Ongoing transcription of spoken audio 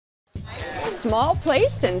Small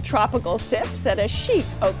plates and tropical sips at a chic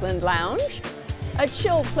Oakland lounge, a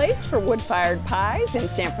chill place for wood-fired pies in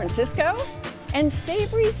San Francisco, and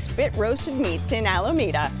savory spit-roasted meats in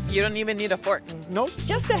Alameda. You don't even need a fork. Nope.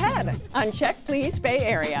 Just ahead on Check Please Bay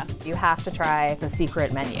Area. You have to try the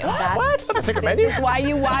secret menu. What? The secret menu? This is why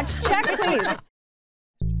you watch Check Please.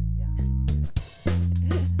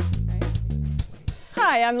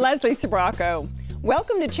 Hi, I'm Leslie Sabraco.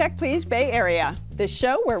 Welcome to Check Please Bay Area, the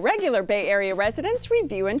show where regular Bay Area residents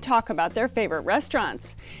review and talk about their favorite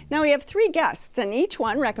restaurants. Now we have 3 guests, and each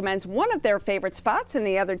one recommends one of their favorite spots, and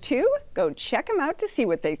the other 2 go check them out to see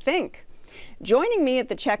what they think. Joining me at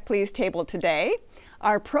the Check Please table today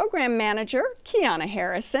are program manager Kiana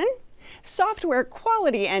Harrison, software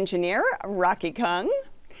quality engineer Rocky Kung,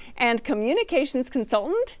 and communications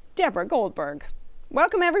consultant Deborah Goldberg.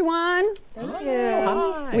 Welcome, everyone. Thank you.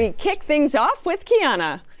 Hi. We kick things off with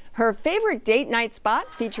Kiana. Her favorite date night spot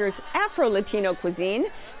features Afro-Latino cuisine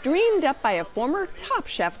dreamed up by a former Top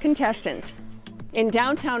Chef contestant. In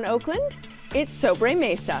downtown Oakland, it's Sobre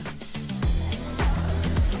Mesa.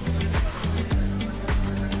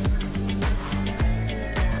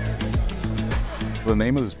 The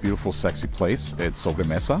name of this beautiful, sexy place, it's Sobre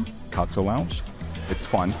Mesa, cocktail lounge. It's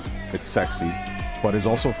fun, it's sexy, but it's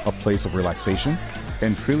also a place of relaxation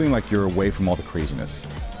and feeling like you're away from all the craziness.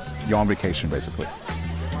 You're on vacation, basically.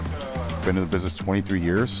 Been in the business 23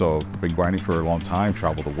 years, so been grinding for a long time,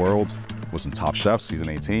 traveled the world, was in Top Chef, season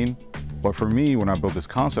 18. But for me, when I built this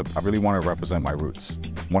concept, I really want to represent my roots.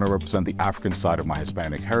 I want to represent the African side of my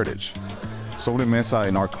Hispanic heritage. Sobre Mesa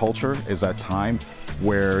in our culture is that time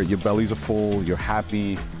where your bellies are full, you're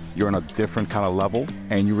happy, you're on a different kind of level,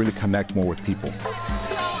 and you really connect more with people.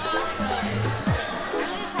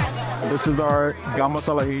 This is our gambas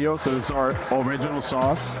al ajillo, so this is our original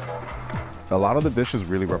sauce. A lot of the dishes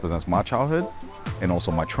really represents my childhood and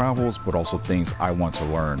also my travels, but also things I want to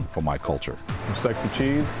learn from my culture. Some sexy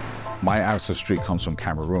cheese. My ancestry comes from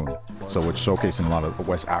Cameroon, so it's showcasing a lot of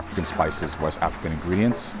West African spices, West African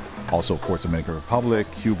ingredients. Also, of course, Dominican Republic,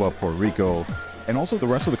 Cuba, Puerto Rico, and also the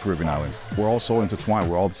rest of the Caribbean islands. We're all so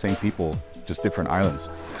intertwined. We're all the same people, just different islands.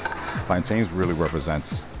 Plantains really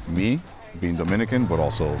represents me, being Dominican, but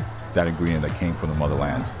also that ingredient that came from the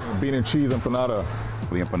motherland. Bean and cheese empanada.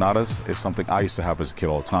 The empanadas is something I used to have as a kid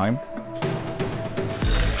all the time.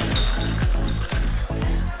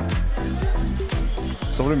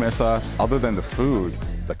 Sobre Mesa, other than the food,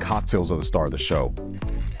 the cocktails are the star of the show.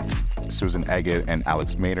 Susan Eggett and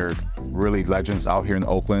Alex Maynard, really legends out here in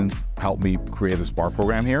Oakland, helped me create this bar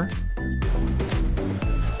program here.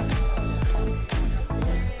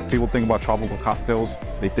 People think about tropical cocktails,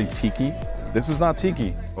 they think tiki. This is not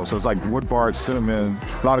tiki. So it's like wood bark, cinnamon,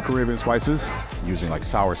 a lot of Caribbean spices. Using like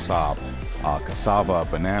soursop, cassava,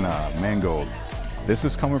 banana, mango. This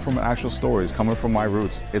is coming from an actual story, it's coming from my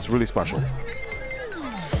roots. It's really special.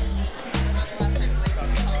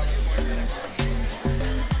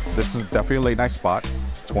 This is definitely a late night spot,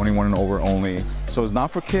 21 and over only. So it's not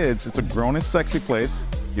for kids, it's a grown and sexy place.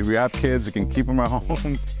 If you have kids, you can keep them at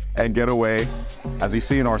home and get away. As you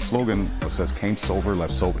see in our slogan, it says, came sober,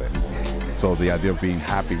 left sobre. So the idea of being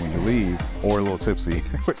happy when you leave, or a little tipsy,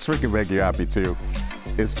 which we can make you happy too,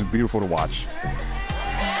 is just beautiful to watch.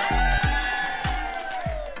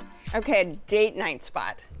 Okay, date night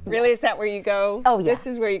spot. Really, is that where you go? Oh, yeah. This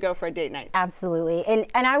is where you go for a date night. Absolutely. And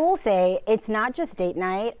I will say, it's not just date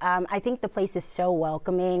night. I think the place is so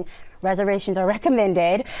welcoming. Reservations are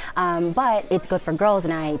recommended, but it's good for girls'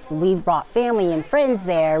 nights. We've brought family and friends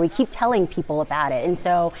there. We keep telling people about it. And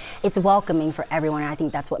so it's welcoming for everyone. And I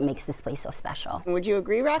think that's what makes this place so special. Would you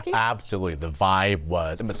agree, Rocky? Absolutely. The vibe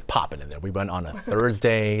was popping in there. We went on a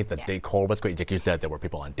Thursday. The decor was great. Like you said, there were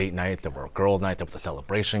people on date night. There were girls' night. There was a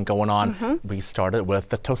celebration going on. We started with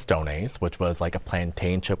the tostones, which was like a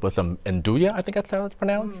plantain chip with some andouille, I think that's how it's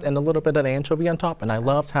pronounced, and a little bit of anchovy on top. And I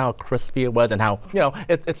loved how crispy it was and how, you know,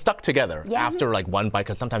 it stuck together after like one bite,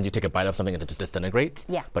 because sometimes you take a bite of something and it just disintegrates.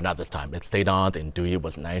 Yeah. But not this time. It stayed on. The andouille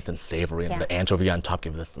was nice and savory, and the anchovy on top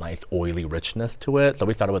gave this nice oily richness to it. So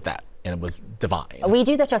we started with that, and it was divine. We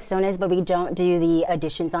do the tostones, but we don't do the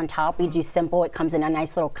additions on top. We do simple. It comes in a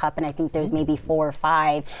nice little cup, and I think there's maybe 4 or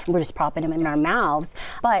 5, and we're just propping them in our mouths.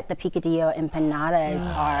 But the picadillo empanadas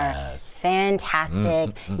are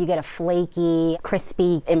fantastic. You get a flaky,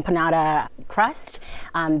 crispy empanada crust,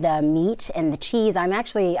 the meat and the cheese.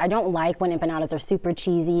 I don't like when empanadas are super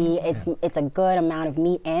cheesy. It's a good amount of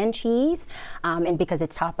meat and cheese, and because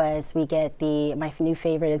it's tapas, we get my new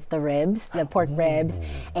favorite is the ribs, the pork ribs,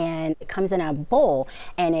 and and it comes in a bowl,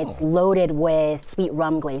 and it's loaded with sweet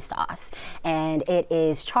rum glaze sauce. And it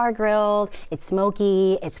is char grilled, it's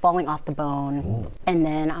smoky, it's falling off the bone. And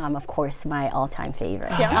then, of course, my all-time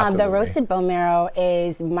favorite. The roasted bone marrow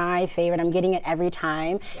is my favorite. I'm getting it every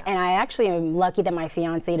time. And I actually am lucky that my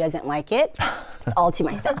fiance doesn't like it. It's all to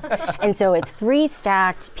myself. And so it's 3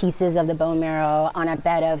 stacked pieces of the bone marrow on a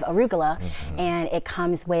bed of arugula, and it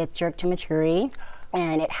comes with jerk chimichurri,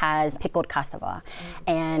 and it has pickled cassava.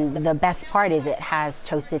 And the best part is it has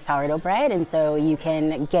toasted sourdough bread, and so you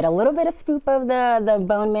can get a little bit of scoop of the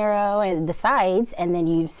bone marrow and the sides, and then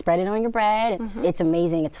you spread it on your bread. It's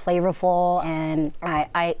amazing, it's flavorful, and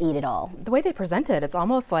I eat it all. The way they present it, it's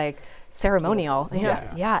almost like ceremonial. You know?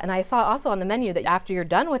 Yeah, and I saw also on the menu that after you're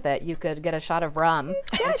done with it, you could get a shot of rum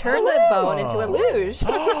and turn the bone into a luge.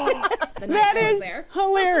 That is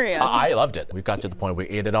hilarious. I loved it. We got to the point we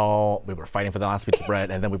ate it all. We were fighting for the last piece of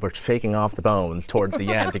bread, and then we were shaking off the bones towards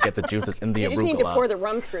the end to get the juices in the arugula. You just need to pour the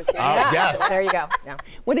rum through. Yes. There you go. Yeah.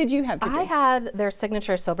 What did you have today? I had their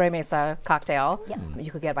signature Sobre Mesa cocktail.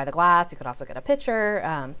 You could get by the glass. You could also get a pitcher.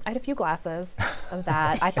 I had a few glasses of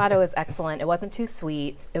that. I thought it was excellent. It wasn't too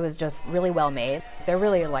sweet. It was just really well made. They're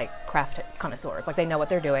really like craft connoisseurs. Like they know what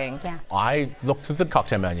they're doing. Yeah. I looked at the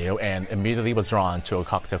cocktail menu and immediately was drawn to a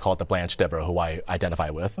cocktail called the Blanche Deborah, who I identify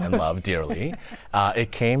with and love dearly.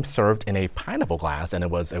 It came served in a pineapple glass, and it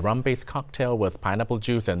was a rum-based cocktail with pineapple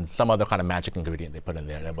juice and some other kind of magic ingredient they put in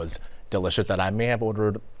there, and it was delicious. And I may have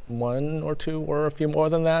ordered 1 or 2 or a few more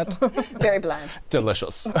than that. Very bland.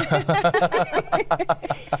 Delicious.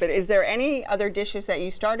 But is there any other dishes that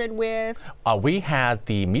you started with? We had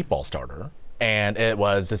the meatball starter, and it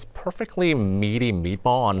was this perfectly meaty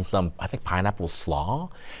meatball on some, I think, pineapple slaw,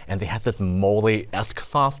 and they had this mole-esque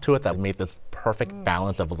sauce to it that made this perfect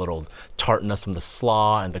balance of a little tartness from the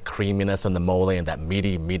slaw and the creaminess from the mole and that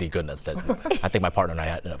meaty goodness that I think my partner and I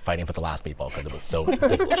ended up fighting for the last meatball because it was so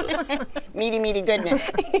delicious. Meaty goodness.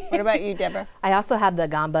 What about you, Deborah? I also had the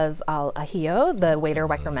gambas al ajillo. The waiter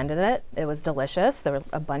recommended it. It was delicious. There were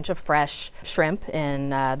a bunch of fresh shrimp in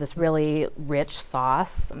this really rich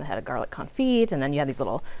sauce. And it had a garlic confit, and then you had these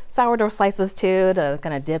little sourdough slices too to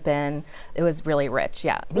kind of dip in. It was really rich,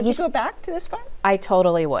 yeah. Would you go back to this spot? I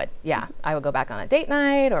totally would, yeah. I would go back on a date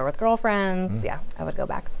night or with girlfriends. Yeah, I would go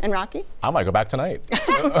back. And Rocky? I might go back tonight.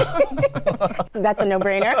 That's a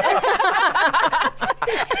no-brainer.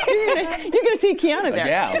 You're gonna see Kiana there.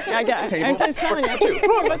 Yeah. I'm just telling you.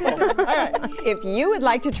 All right. If you would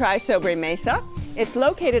like to try Sobre Mesa, it's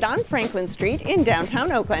located on Franklin Street in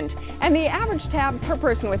downtown Oakland, and the average tab per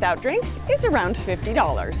person without drinks is around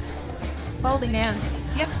 $50. Holding in.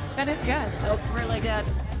 Yep, that is good. That's really good.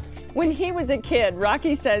 When he was a kid,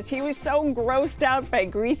 Rocky says he was so grossed out by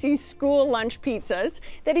greasy school lunch pizzas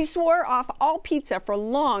that he swore off all pizza for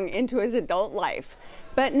long into his adult life.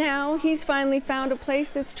 But now he's finally found a place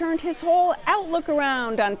that's turned his whole outlook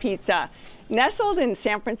around on pizza. Nestled in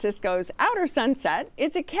San Francisco's outer Sunset,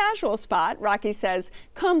 it's a casual spot Rocky says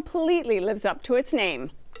completely lives up to its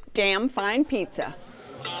name, Damn Fine Pizza.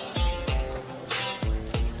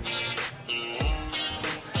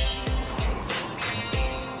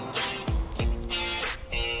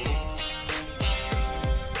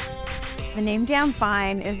 The name Damn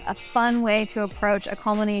Fine is a fun way to approach a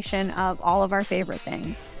culmination of all of our favorite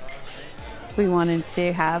things. We wanted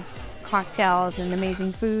to have cocktails and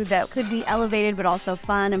amazing food that could be elevated but also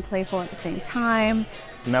fun and playful at the same time.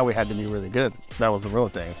 Now we had to be really good. That was the real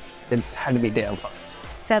thing. It had to be damn fun.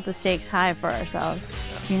 Set the stakes high for ourselves.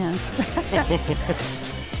 Yeah.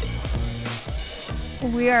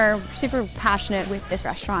 We are super passionate with this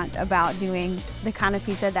restaurant about doing the kind of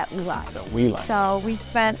pizza that we like. So we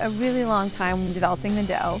spent a really long time developing the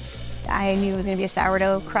dough. I knew it was going to be a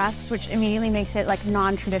sourdough crust, which immediately makes it like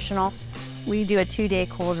non-traditional. We do a 2-day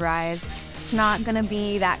cold rise. It's not going to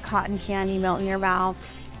be that cotton candy melt in your mouth,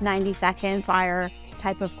 90-second fire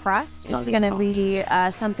type of crust. It's going to be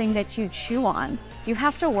something that you chew on. You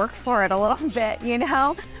have to work for it a little bit, you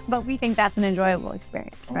know, but we think that's an enjoyable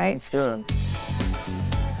experience, right? It's good.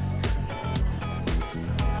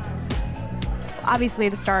 Obviously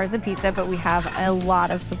the star is the pizza, but we have a lot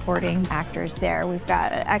of supporting actors there. We've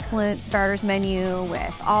got an excellent starters menu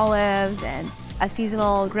with olives and a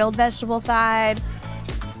seasonal grilled vegetable side.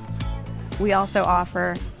 We also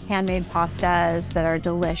offer handmade pastas that are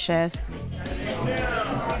delicious.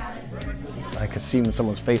 I could see in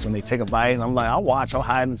someone's face when they take a bite, and I'm like, I'll watch, I'll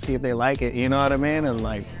hide and see if they like it, you know what I mean? And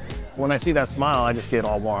like, when I see that smile, I just get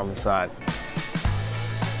all warm inside.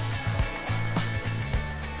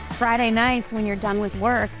 Friday nights when you're done with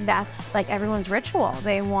work, that's like everyone's ritual.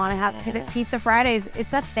 They want to have Pizza Fridays.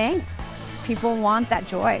 It's a thing. people want that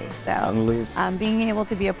joy. So being able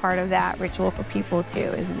to be a part of that ritual for people too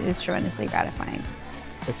is tremendously gratifying.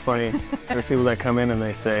 It's funny. There's people that come in and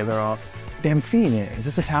they say they're all, DAMNFiNE, is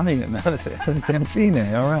this Italian? No, that's it.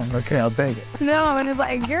 DAMNFiNE, all right, okay, I'll take it. No, and it's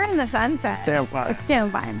like, you're in the sunset. It's damn fine. It's damn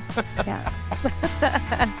fine.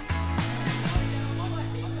 Yeah.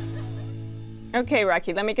 Okay,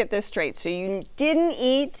 Rocky, let me get this straight. So you didn't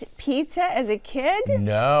eat pizza as a kid?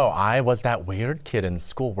 No, I was that weird kid in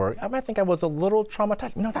schoolwork. I think I was a little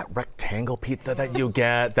traumatized. You know that rectangle pizza that you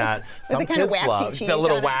get that some kids love? The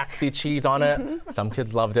little waxy cheese on it. Some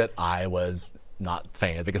kids loved it. I was not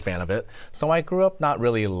the biggest fan of it. So I grew up not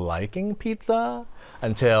really liking pizza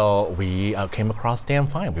until we came across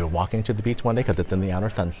DAMNFiNE. We were walking to the beach one day because it's in the outer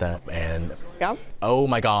sunset, and oh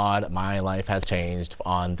my God, my life has changed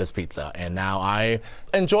on this pizza. And now I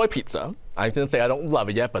enjoy pizza. I didn't say I don't love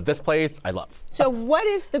it yet, but this place I love. So what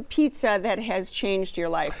is the pizza that has changed your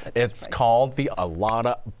life? It's called the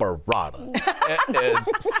Alameda Burrata. It is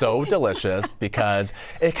so delicious because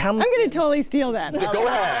it comes... I'm going to totally steal that. Go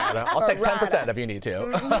ahead. I'll take 10% if you need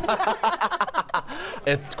to.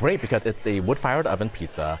 It's great because it's a wood-fired oven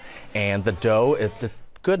pizza, and the dough is this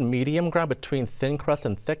good medium ground between thin crust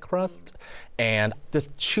and thick crust, and this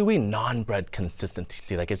chewy non-bread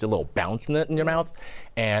consistency that gives you a little bounce in it in your mouth,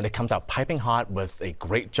 and it comes out piping hot with a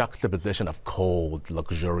great juxtaposition of cold,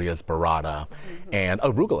 luxurious burrata and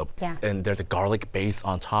arugula. Yeah. And there's a garlic base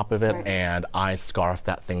on top of it, and I scarfed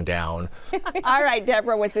that thing down. All right,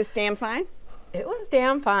 Deborah, was this DAMNFiNE? It was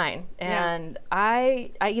DAMNFiNE, and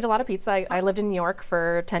I eat a lot of pizza. I lived in New York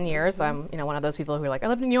for 10 years. So I'm one of those people who are like, I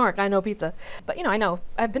lived in New York, I know pizza. But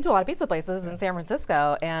I've been to a lot of pizza places in San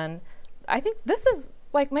Francisco, and I think this is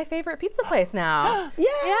like my favorite pizza place now. Yeah,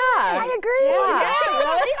 I agree. Yeah,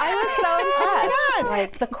 really? I was so impressed.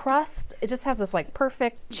 Like the crust, it just has this like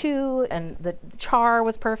perfect chew, and the char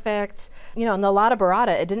was perfect. And the Lotta burrata,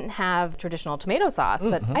 it didn't have traditional tomato sauce,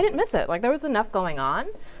 but I didn't miss it. Like there was enough going on.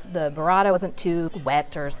 The burrata wasn't too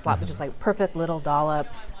wet or sloppy, it was just like perfect little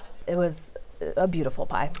dollops. It was a beautiful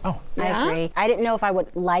pie. I agree. I didn't know if I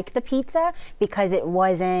would like the pizza because it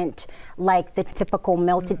wasn't like the typical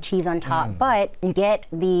melted cheese on top, but you get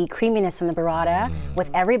the creaminess from the burrata with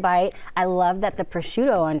every bite. I love that the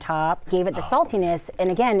prosciutto on top gave it the saltiness,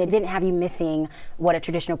 and again, it didn't have you missing what a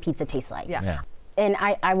traditional pizza tastes like. Yeah. And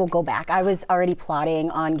I will go back. I was already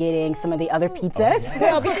plotting on getting some of the other pizzas.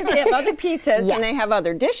 Well, because they have other pizzas and they have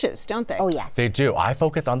other dishes, don't they? Oh, yes. They do. I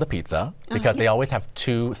focus on the pizza because they always have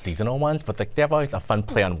two seasonal ones, but they have always a fun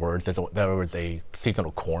play on words. There was a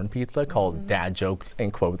seasonal corn pizza called Dad Jokes,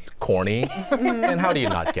 in quotes, corny. And how do you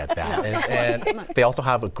not get that? And they also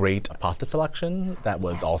have a great pasta selection that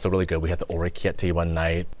was also really good. We had the orecchiette one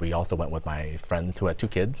night. We also went with my friends who had 2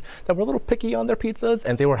 kids that were a little picky on their pizzas,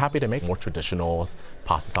 and they were happy to make more traditional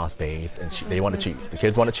pasta sauce base, and they wanted cheese. The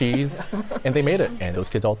kids wanted cheese, and they made it, and those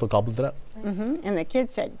kids also gobbled it up. And the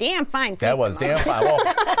kids said, DAMNFiNE pizza. That was DAMNFiNE. Well,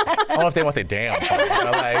 I don't know if they want to say damn fine,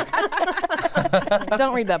 but like...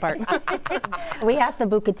 Don't read that part. We had the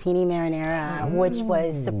bucatini marinara, which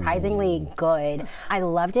was surprisingly good. I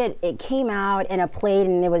loved it. It came out in a plate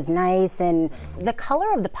and it was nice, and the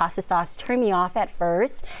color of the pasta sauce turned me off at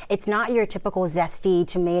first. It's not your typical zesty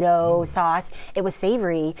tomato sauce. It was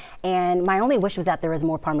savory, and my only wish was that there was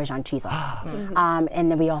more Parmesan cheese on it. And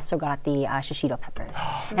then we also got the shishito peppers.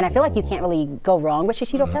 And I feel like you can't really go wrong with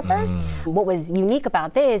shishito peppers. What was unique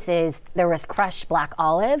about this is there was crushed black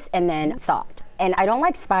olives and then salt. And I don't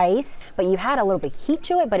like spice, but you had a little bit heat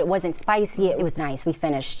to it, but it wasn't spicy. It was nice. We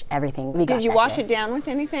finished everything. We got Did you wash it down with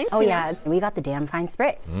anything? Oh, yeah. We got the DAMNFiNE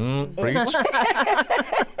spritz.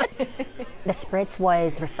 The spritz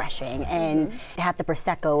was refreshing, and it had the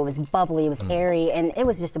Prosecco. It was bubbly, it was airy, and it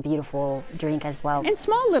was just a beautiful drink as well. And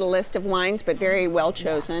small little list of wines, but very well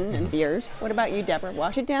chosen, and beers. What about you, Deborah?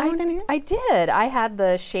 Wash it down with anything? I did. I had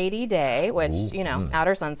the Shady Day, which,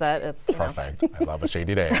 outer sunset, it's perfect. I love a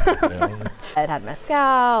shady day. It had mezcal,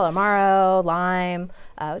 amaro, lime.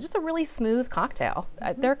 Just a really smooth cocktail.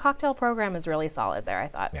 Their cocktail program is really solid there, I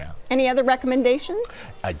thought. Yeah. Any other recommendations?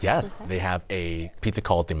 Yes, they have a pizza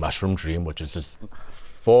called the Mushroom Dream, which is just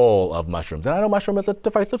full of mushrooms. And I know mushroom is a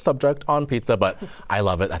divisive subject on pizza, but I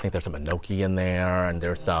love it. I think there's some gnocchi in there, and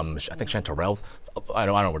there's some, I think, chanterelles. I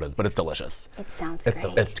don't know what it is, but it's delicious. It sounds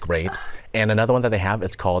great. It's great. And another one that they have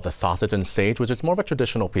is called the Sausage and Sage, which is more of a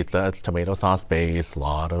traditional pizza. It's tomato sauce based, a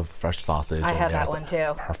lot of fresh sausage. I had that one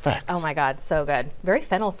too. Perfect. Oh my God, so good. Very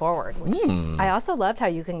fennel forward. Which I also loved how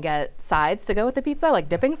you can get sides to go with the pizza, like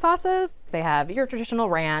dipping sauces. They have your traditional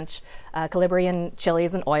ranch, Calabrian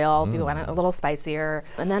chilies and oil. If you want it a little spicier.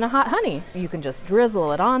 And then a hot honey. You can just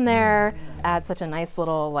drizzle it on there, add such a nice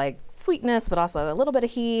little like sweetness, but also a little bit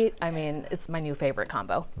of heat. I mean, it's my new favorite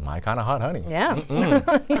combo. My kind of hot honey. Yeah.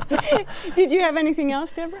 Did you have anything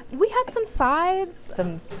else, Deborah? We had some sides,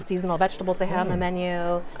 some seasonal vegetables they had on the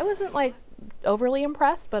menu. I wasn't like overly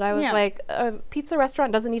impressed, but I was like, a pizza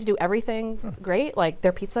restaurant doesn't need to do everything great. Like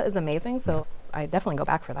their pizza is amazing, so I definitely go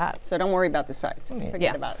back for that. So don't worry about the sides.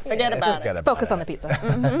 Forget about it. Forget about it. Focus on the pizza.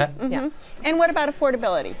 Yeah. And what about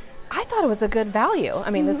affordability? I thought it was a good value.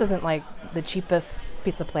 I mean, this isn't like the cheapest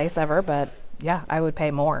pizza place ever, but yeah, I would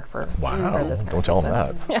pay more for, for this kind Don't of tell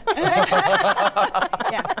pizza. them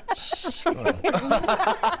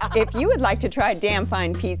that. If you would like to try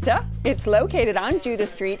DAMNFiNE Pizza, it's located on Judah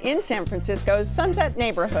Street in San Francisco's Sunset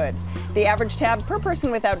neighborhood. The average tab per person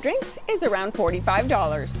without drinks is around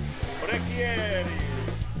 $45.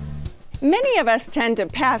 Many of us tend to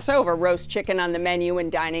pass over roast chicken on the menu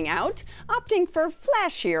when dining out, opting for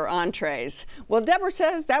flashier entrees. Well, Deborah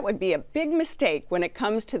says that would be a big mistake when it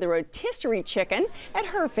comes to the rotisserie chicken at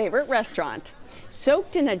her favorite restaurant.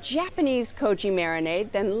 Soaked in a Japanese koji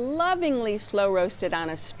marinade, then lovingly slow roasted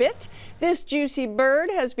on a spit, this juicy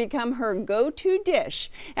bird has become her go-to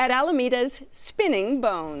dish at Alameda's Spinning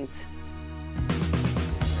Bones.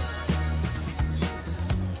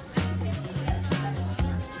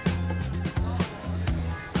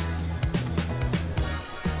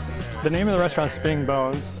 The name of the restaurant is Spinning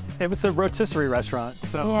Bones. It was a rotisserie restaurant,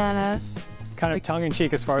 so it's kind of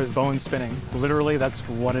tongue-in-cheek as far as bones spinning. Literally, that's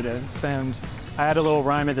what it is. And I had a little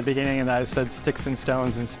rhyme at the beginning, and I said sticks and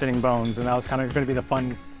stones and spinning bones, and that was kind of going to be the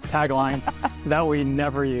fun tagline that we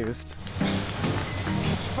never used.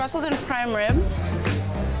 Brussels and prime rib.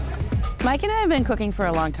 Mike and I have been cooking for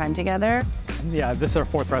a long time together. Yeah, this is our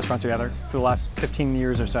 4th restaurant together for the last 15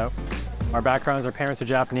 years or so. Our backgrounds, our parents are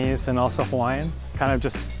Japanese and also Hawaiian, kind of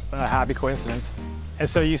just a happy coincidence. And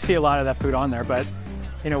so you see a lot of that food on there, but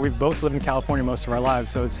you know, we've both lived in California most of our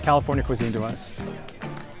lives, so it's California cuisine to us.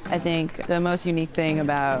 I think the most unique thing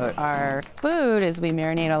about our food is we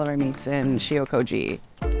marinate all of our meats in shiokoji.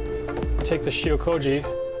 Take the shiokoji.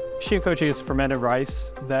 Shiokoji is fermented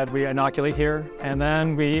rice that we inoculate here, and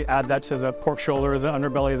then we add that to the pork shoulder, the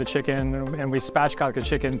underbelly of the chicken, and we spatchcock the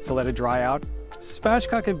chicken to let it dry out.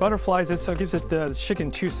 Spatchcock it butterflies it, so it gives it the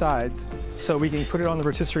chicken 2 sides. So we can put it on the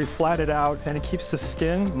rotisserie, flat it out, and it keeps the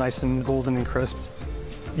skin nice and golden and crisp.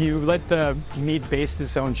 You let the meat baste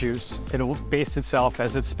its own juice. It'll baste itself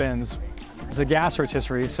as it spins. It's a gas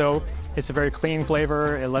rotisserie, so it's a very clean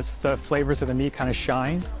flavor. It lets the flavors of the meat kind of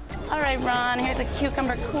shine. All right, Ron, here's a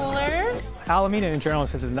cucumber cooler. Alameda in general,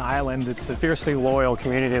 since it's an island, it's a fiercely loyal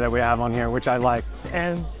community that we have on here, which I like.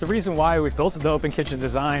 And the reason why we built the open kitchen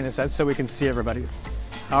design is that so we can see everybody,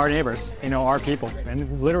 our neighbors, you know, our people,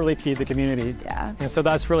 and literally feed the community. Yeah. And so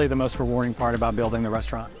that's really the most rewarding part about building the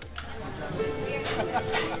restaurant.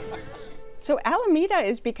 So Alameda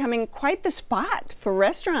is becoming quite the spot for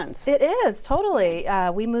restaurants. It is, totally.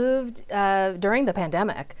 We moved during the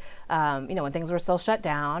pandemic, you know, when things were still shut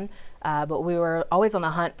down, but we were always on the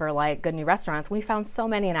hunt for like good new restaurants. We found so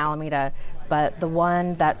many in Alameda, but the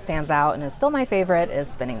one that stands out and is still my favorite is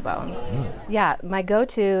Spinning Bones. Yeah, my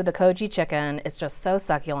go-to, the koji chicken, is just so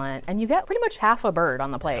succulent, and you get pretty much half a bird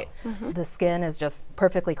on the plate. The skin is just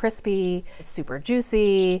perfectly crispy, it's super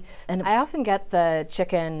juicy, and I often get the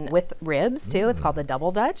chicken with ribs too. It's called the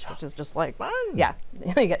Double Dutch, which is just like, yeah,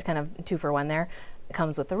 you get kind of 2 for 1 there. It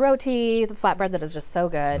comes with the roti, the flatbread that is just so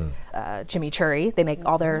good. Chimichurri, they make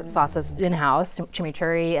all their sauces in-house,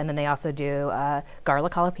 chimichurri, and then they also do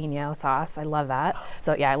garlic jalapeno sauce. I love that.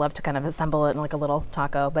 So yeah, I love to kind of assemble it in like a little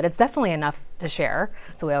taco, but it's definitely enough to share.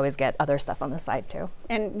 So we always get other stuff on the side too.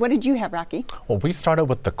 And what did you have, Rocky? Well, we started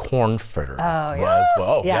with the corn fritter. Oh, yeah.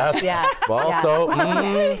 Well, yes. Well, yes. So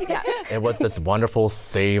it was this wonderful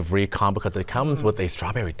savory combo because it comes with a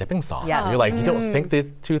strawberry dipping sauce. Yes. You're like, you don't think these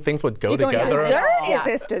 2 things would go together? Dessert? Is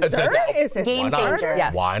this dessert? Is this Game changer.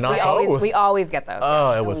 Yes. Why not? We always get those.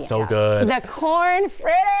 Oh, it was so good. The corn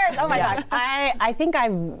fritters. Oh my gosh. I think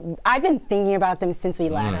I've been thinking about them since we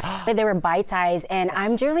left. But they were bite-sized, and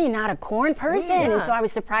I'm generally not a corn person, and so I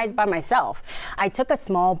was surprised by myself. I took a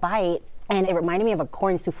small bite, and it reminded me of a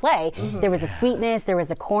corn souffle. There was a sweetness, there was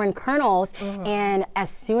the corn kernels, and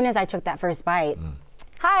as soon as I took that first bite,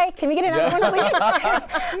 hi, can we get another one,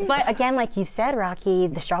 please? But again, like you said, Rocky,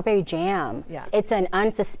 the strawberry jam, it's an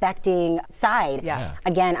unsuspecting side.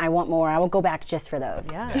 Again, I want more. I will go back just for those.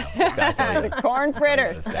 The corn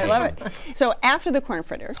fritters. I love it. So after the corn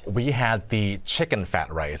fritters, we had the chicken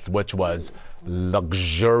fat rice, which was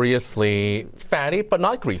luxuriously fatty, but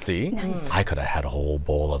not greasy. I could have had a whole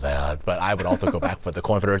bowl of that, but I would also go back for the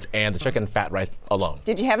corn fritters and the chicken fat rice alone.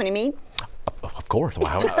 did you have any meat? Of course.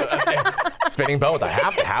 Wow. Spinning bones. I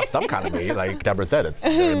have to have some kind of meat. Like Deborah said, it's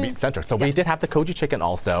very meat centric. So we did have the koji chicken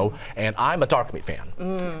also, and I'm a dark meat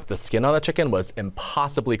fan. The skin on the chicken was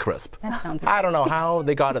impossibly crisp. That sounds I don't know how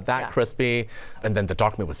they got it that crispy, and then the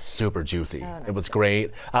dark meat was super juicy. It was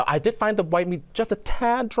great. I did find the white meat just a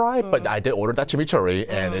tad dry, but I did order that chimichurri,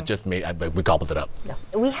 and it just made, we gobbled it up.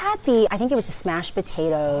 We had I think it was the smashed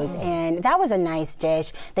potatoes, and that was a nice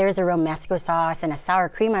dish. There's a romesco sauce and a sour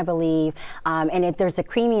cream, I believe, and there's a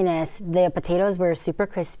creaminess. The potatoes were super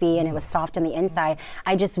crispy, and it was soft on the inside.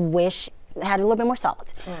 I just wish it had a little bit more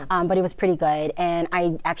salt, but it was pretty good. And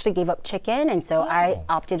I actually gave up chicken, and so I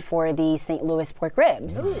opted for the St. Louis pork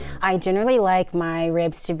ribs. I generally like my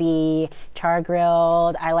ribs to be char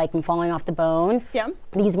grilled. I like them falling off the bones.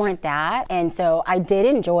 These weren't that, and so I did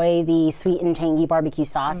enjoy the sweet and tangy barbecue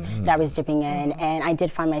sauce that I was dipping in, and I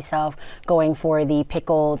did find myself going for the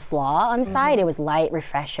pickled slaw on the side. It was light,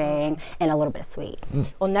 refreshing, and a little bit of sweet.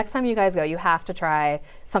 Well, next time you guys go, you have to try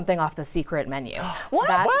something off the secret menu.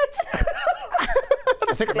 What?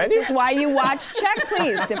 This is why you watch Check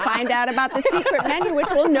Please, to find out about the secret menu, which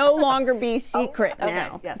will no longer be secret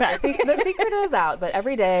now. Yes, the secret is out, but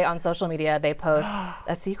every day on social media they post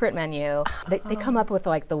a secret menu. They come up with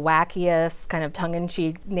like the wackiest kind of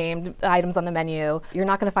tongue-in-cheek named items on the menu. You're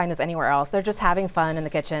not going to find this anywhere else. They're just having fun in the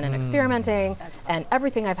kitchen and experimenting, and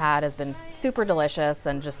everything I've had has been super delicious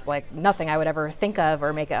and just like nothing I would ever think of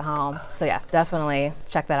or make at home. So yeah, definitely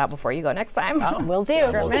check that out before you go next time. Will do.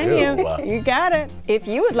 Secret menu. You got it. If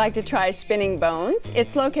you would like to try spinning bones,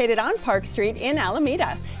 it's located on Park Street in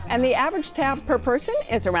Alameda, and the average tab per person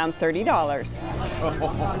is around $30.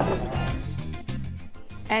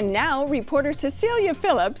 And now, reporter Cecilia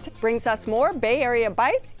Phillips brings us more Bay Area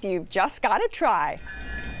bites you've just got to try.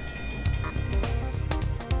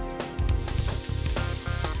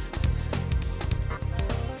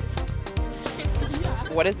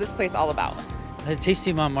 What is this place all about? The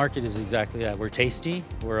Tasty Mob Market is exactly that. We're tasty,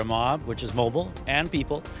 we're a mob, which is mobile, and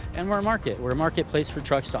people, and we're a market. We're a marketplace for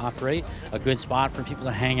trucks to operate, a good spot for people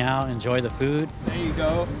to hang out, enjoy the food. There you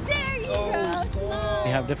go. There you go. We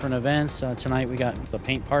have different events. Tonight we got the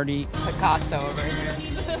paint party. Picasso over here.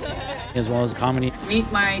 As well as a comedy.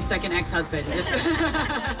 Meet my second ex-husband.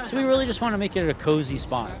 So we really just want to make it a cozy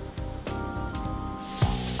spot.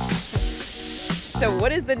 So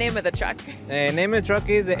what is the name of the truck? The name of the truck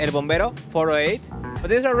is El Bombero 408.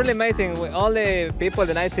 But these are really amazing. All the people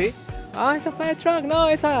that I see, oh, it's a fire truck. No,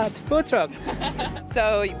 it's a food truck.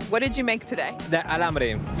 So what did you make today? The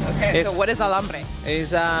alambre. Okay, so what is alambre?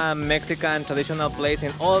 It's a Mexican traditional place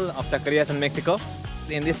in all of taquerias in Mexico.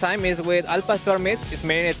 In this time is with al pastor meat, it's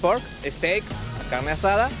marinated pork, steak, carne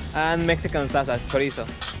asada, and Mexican salsa, chorizo.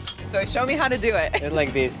 So show me how to do it. It's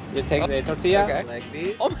like this. You take the tortilla like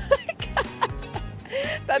this. Oh my gosh.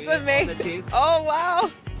 That's amazing. Oh, wow.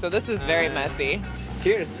 So this is very messy.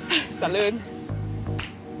 Cheers. Salud.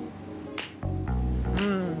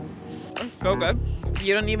 So good.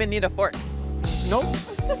 You don't even need a fork. Nope.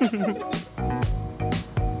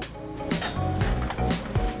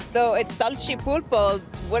 So it's salchipulpo.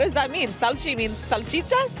 What does that mean? Salchi means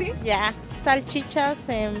salchicha, see? Yeah, salchichas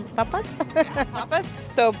and papas. Papas.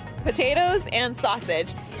 So potatoes and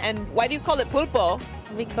sausage. And why do you call it pulpo?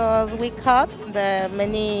 Because we cut the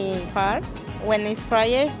many parts. When it's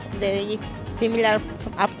fried, there is similar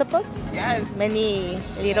octopus. Yes. Many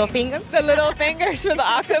little fingers. The little fingers for the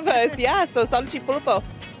octopus. Yeah, so salchipulpo.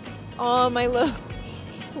 Oh, my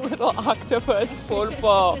little octopus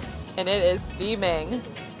pulpo. And it is steaming.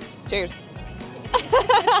 Cheers.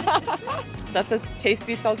 That's a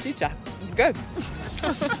tasty salchicha. It's good.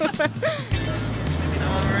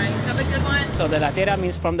 All right, have a good one. So the latera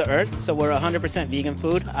means from the earth. So we're 100% vegan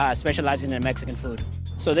food, specializing in Mexican food.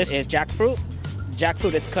 So this is jackfruit.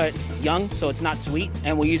 Jackfruit is cut young, so it's not sweet,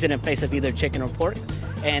 and we use it in place of either chicken or pork.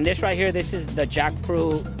 And this right here, this is the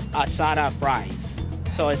jackfruit asada fries.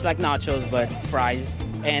 So it's like nachos, but fries,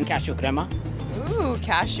 and cashew crema. Ooh,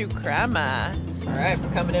 cashew crema. All right,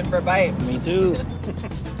 we're coming in for a bite. Me too.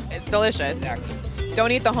 It's delicious.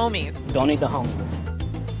 Don't eat the homies. Don't eat the homies.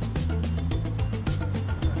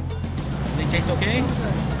 They taste okay?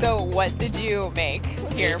 So what did you make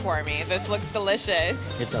here for me? This looks delicious.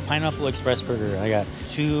 It's a pineapple express burger. I got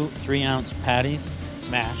 2 3-ounce patties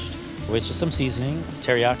smashed with just some seasoning,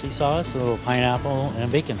 teriyaki sauce, a little pineapple,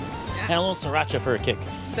 and bacon. And a little sriracha for a kick.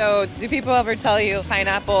 So do people ever tell you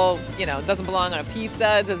pineapple, doesn't belong on a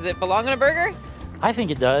pizza? Does it belong on a burger? I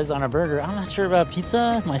think it does on a burger. I'm not sure about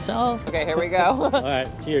pizza myself. Okay, here we go. All right,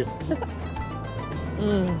 cheers.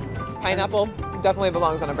 Pineapple definitely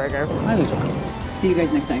belongs on a burger. I think so. See you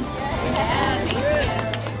guys next time.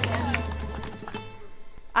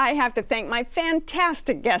 I have to thank my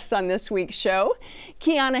fantastic guests on this week's show.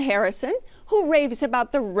 Kiana Harrison, who raves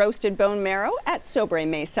about the roasted bone marrow at Sobre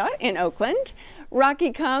Mesa in Oakland.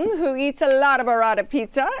 Rocky Kung, who eats a lot of burrata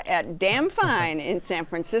pizza at DAMNFiNE in San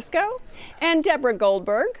Francisco. And Deborah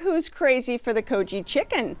Goldberg, who's crazy for the koji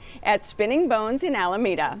chicken at Spinning Bones in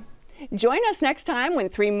Alameda. Join us next time when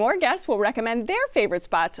 3 more guests will recommend their favorite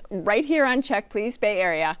spots right here on Check Please Bay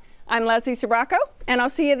Area. I'm Leslie Sbrocco, and I'll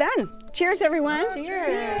see you then. Cheers, everyone. Cheers.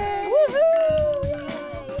 Cheers. Woohoo!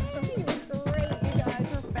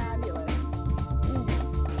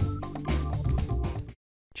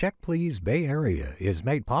 Check Please Bay Area is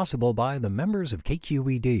made possible by the members of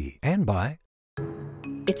KQED and by...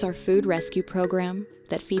 It's our food rescue program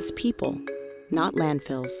that feeds people, not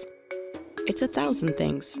landfills. It's 1,000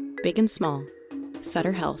 things, big and small.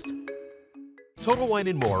 Sutter Health. Total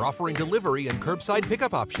Wine & More offering delivery and curbside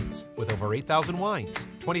pickup options with over 8,000 wines,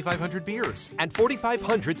 2,500 beers, and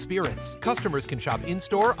 4,500 spirits. Customers can shop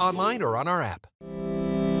in-store, online, or on our app.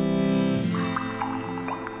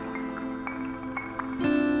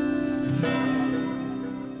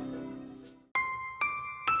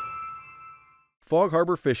 Fog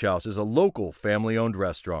Harbor Fish House is a local family-owned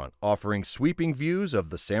restaurant offering sweeping views of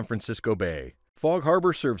the San Francisco Bay. Fog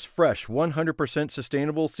Harbor serves fresh, 100%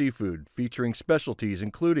 sustainable seafood featuring specialties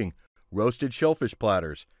including roasted shellfish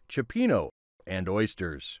platters, cioppino, and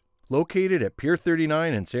oysters. Located at Pier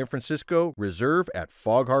 39 in San Francisco, reserve at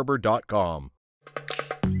fogharbor.com.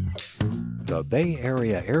 The Bay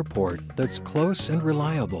Area airport that's close and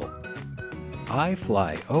reliable.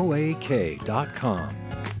 iFlyOAK.com.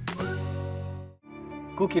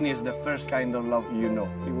 Cooking is the first kind of love you know.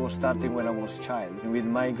 It was starting when I was a child, with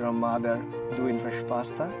my grandmother doing fresh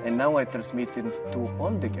pasta, and now I transmit it to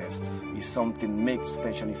all the guests. It's something made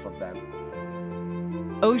specially for them.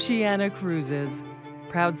 Oceana Cruises,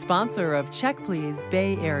 proud sponsor of Check Please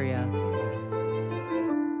Bay Area.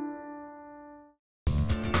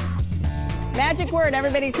 Magic word,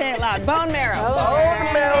 everybody say it loud. Bone marrow.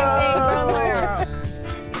 Bone marrow. Bone marrow.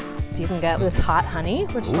 If you can get this hot honey,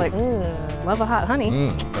 which is like, love a hot honey.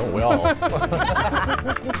 Oh, we all.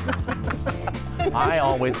 I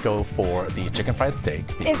always go for the chicken fried steak.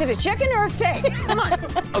 Is it a chicken or a steak? Come on.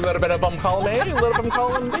 A little bit of column A, a little bit of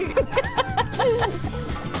column B.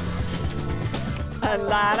 A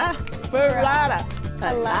lotta burrata.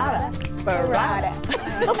 A lotta burrata.